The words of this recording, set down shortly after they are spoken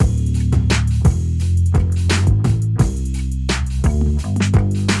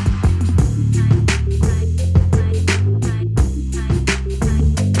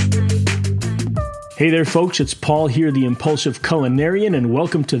Hey there, folks. It's Paul here, the Impulsive Culinarian, and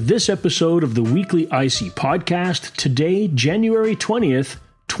welcome to this episode of the Weekly IC Podcast. Today, January 20th,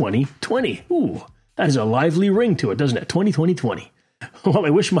 2020. Ooh, that has a lively ring to it, doesn't it? 2020. Well,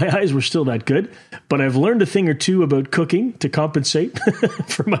 I wish my eyes were still that good, but I've learned a thing or two about cooking to compensate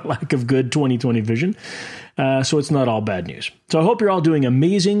for my lack of good 2020 vision. So it's not all bad news. So I hope you're all doing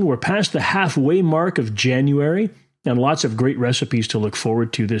amazing. We're past the halfway mark of January and lots of great recipes to look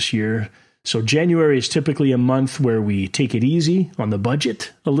forward to this year. So January is typically a month where we take it easy on the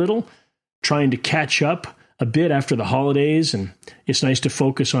budget a little, trying to catch up a bit after the holidays. And it's nice to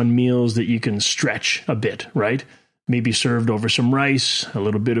focus on meals that you can stretch a bit, right? Maybe served over some rice, a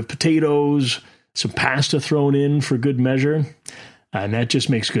little bit of potatoes, some pasta thrown in for good measure. And that just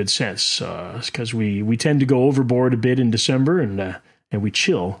makes good sense because we tend to go overboard a bit in December and we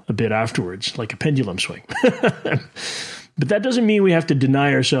chill a bit afterwards, like a pendulum swing. But that doesn't mean we have to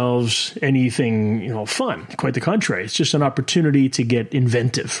deny ourselves anything, fun. Quite the contrary. It's just an opportunity to get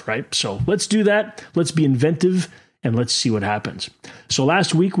inventive, right? So let's do that. Let's be inventive and let's see what happens. So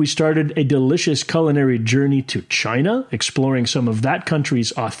last week we started a delicious culinary journey to China, exploring some of that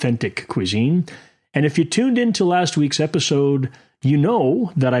country's authentic cuisine. And if you tuned into last week's episode, you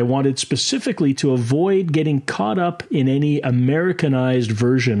know that I wanted specifically to avoid getting caught up in any Americanized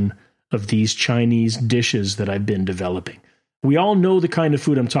version of these Chinese dishes that I've been developing. We all know the kind of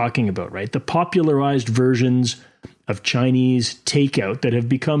food I'm talking about, right? The popularized versions of Chinese takeout that have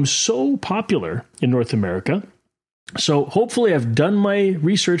become so popular in North America. So hopefully I've done my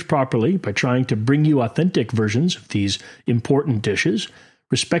research properly by trying to bring you authentic versions of these important dishes,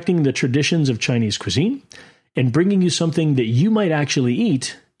 respecting the traditions of Chinese cuisine, and bringing you something that you might actually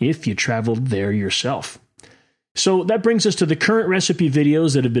eat if you traveled there yourself. So that brings us to the current recipe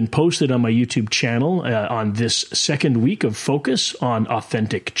videos that have been posted on my YouTube channel on this second week of focus on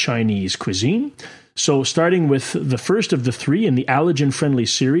authentic Chinese cuisine. So starting with the first of the three in the allergen-friendly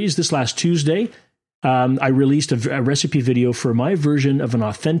series, this last Tuesday, I released a recipe video for my version of an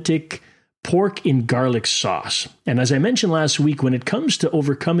authentic pork in garlic sauce. And as I mentioned last week, when it comes to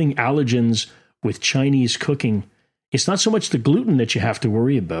overcoming allergens with Chinese cooking, it's not so much the gluten that you have to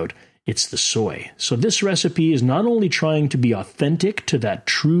worry about, it's the soy. So this recipe is not only trying to be authentic to that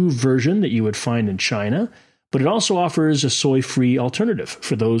true version that you would find in China, but it also offers a soy-free alternative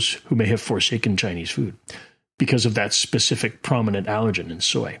for those who may have forsaken Chinese food because of that specific prominent allergen in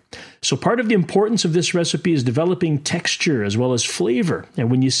soy. So part of the importance of this recipe is developing texture as well as flavor. And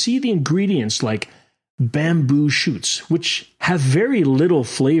when you see the ingredients like bamboo shoots, which have very little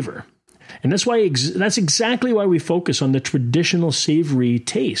flavor, and that's exactly why we focus on the traditional savory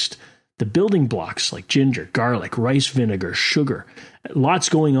taste. The building blocks like ginger, garlic, rice vinegar, sugar. Lots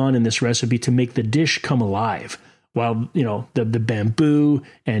going on in this recipe to make the dish come alive. While, the bamboo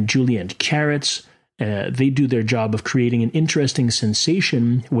and julienne carrots, they do their job of creating an interesting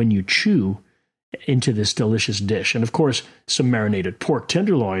sensation when you chew into this delicious dish. And of course, some marinated pork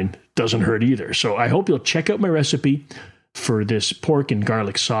tenderloin doesn't hurt either. So I hope you'll check out my recipe for this pork and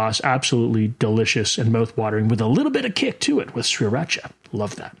garlic sauce. Absolutely delicious and mouth-watering with a little bit of kick to it with sriracha.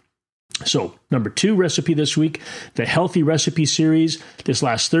 Love that. So, number 2 recipe this week, the Healthy Recipe Series. This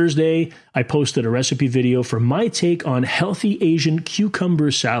last Thursday, I posted a recipe video for my take on healthy Asian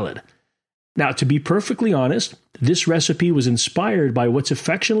cucumber salad. Now, to be perfectly honest, this recipe was inspired by what's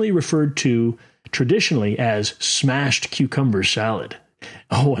affectionately referred to traditionally as smashed cucumber salad.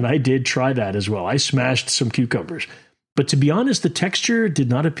 Oh, and I did try that as well. I smashed some cucumbers. But to be honest, the texture did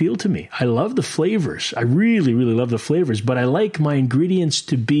not appeal to me. I love the flavors. I really, really love the flavors, but I like my ingredients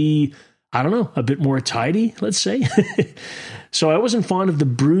to be, a bit more tidy, let's say. So I wasn't fond of the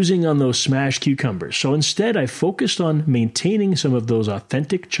bruising on those smashed cucumbers. So instead, I focused on maintaining some of those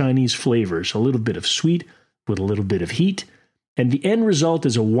authentic Chinese flavors, a little bit of sweet with a little bit of heat. And the end result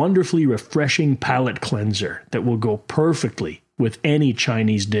is a wonderfully refreshing palate cleanser that will go perfectly with any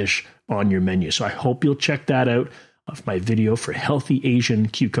Chinese dish on your menu. So I hope you'll check that out of my video for healthy Asian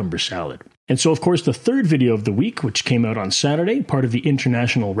cucumber salad. And so, of course, the third video of the week, which came out on Saturday, part of the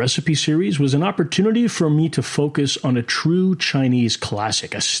International Recipe Series, was an opportunity for me to focus on a true Chinese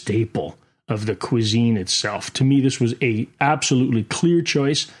classic, a staple of the cuisine itself. To me, this was a absolutely clear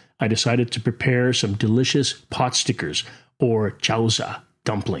choice. I decided to prepare some delicious pot stickers, or jiaozi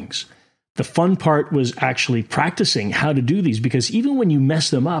dumplings. The fun part was actually practicing how to do these because even when you mess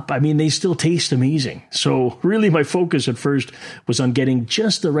them up, they still taste amazing. So really my focus at first was on getting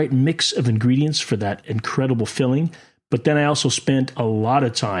just the right mix of ingredients for that incredible filling. But then I also spent a lot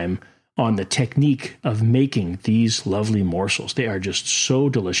of time on the technique of making these lovely morsels. They are just so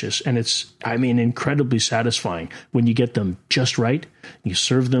delicious. And it's, incredibly satisfying when you get them just right. You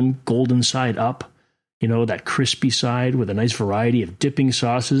serve them golden side up. that crispy side with a nice variety of dipping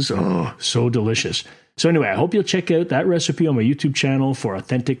sauces. Oh, so delicious. So anyway, I hope you'll check out that recipe on my YouTube channel for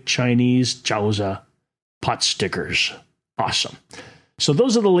authentic Chinese jiaozi pot stickers. Awesome. So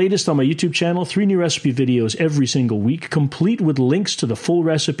those are the latest on my YouTube channel, 3 new recipe videos every single week, complete with links to the full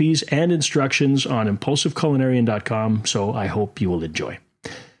recipes and instructions on impulsiveculinarian.com, so I hope you will enjoy.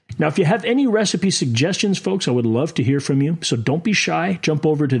 Now, if you have any recipe suggestions, folks, I would love to hear from you, so don't be shy. Jump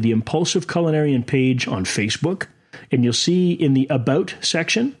over to the Impulsive Culinarian page on Facebook, and you'll see in the About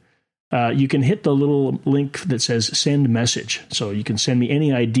section, you can hit the little link that says Send Message. So you can send me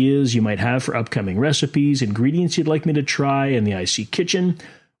any ideas you might have for upcoming recipes, ingredients you'd like me to try in the IC Kitchen,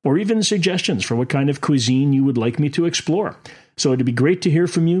 or even suggestions for what kind of cuisine you would like me to explore. So it'd be great to hear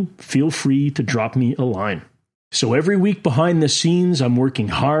from you. Feel free to drop me a line. So every week behind the scenes, I'm working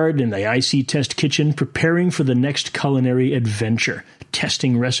hard in the IC Test Kitchen, preparing for the next culinary adventure,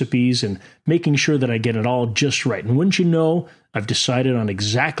 testing recipes and making sure that I get it all just right. And wouldn't you know, I've decided on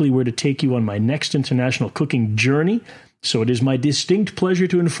exactly where to take you on my next international cooking journey. So it is my distinct pleasure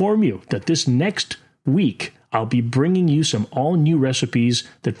to inform you that this next week, I'll be bringing you some all-new recipes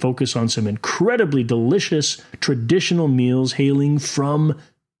that focus on some incredibly delicious traditional meals hailing from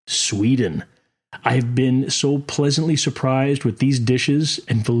Sweden. I've been so pleasantly surprised with these dishes,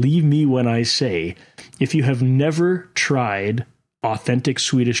 and believe me when I say, if you have never tried authentic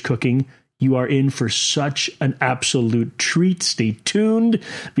Swedish cooking, you are in for such an absolute treat. Stay tuned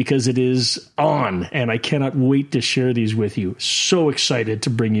because it is on, and I cannot wait to share these with you. So excited to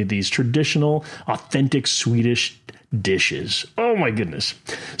bring you these traditional, authentic Swedish dishes. Oh my goodness.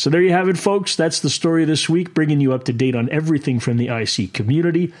 So there you have it, folks. That's the story this week, bringing you up to date on everything from the IC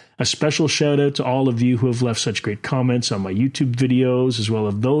community. A special shout out to all of you who have left such great comments on my YouTube videos, as well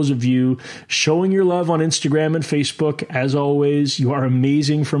as those of you showing your love on Instagram and Facebook. As always, you are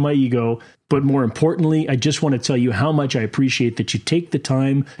amazing for my ego. But more importantly, I just want to tell you how much I appreciate that you take the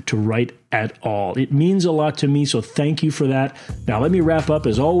time to write at all. It means a lot to me, so thank you for that. Now, let me wrap up,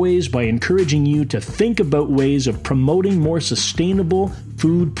 as always, by encouraging you to think about ways of promoting more sustainable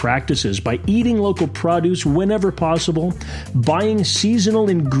food practices by eating local produce whenever possible, buying seasonal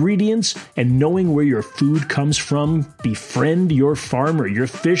ingredients, and knowing where your food comes from. Befriend your farmer, your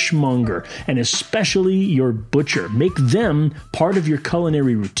fishmonger, and especially your butcher. Make them part of your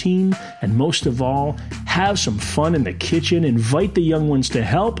culinary routine, and most of all, have some fun in the kitchen. Invite the young ones to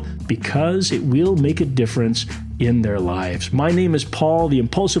help, because it will make a difference in their lives. My name is Paul, the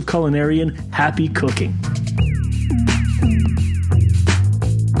Impulsive Culinarian. Happy cooking.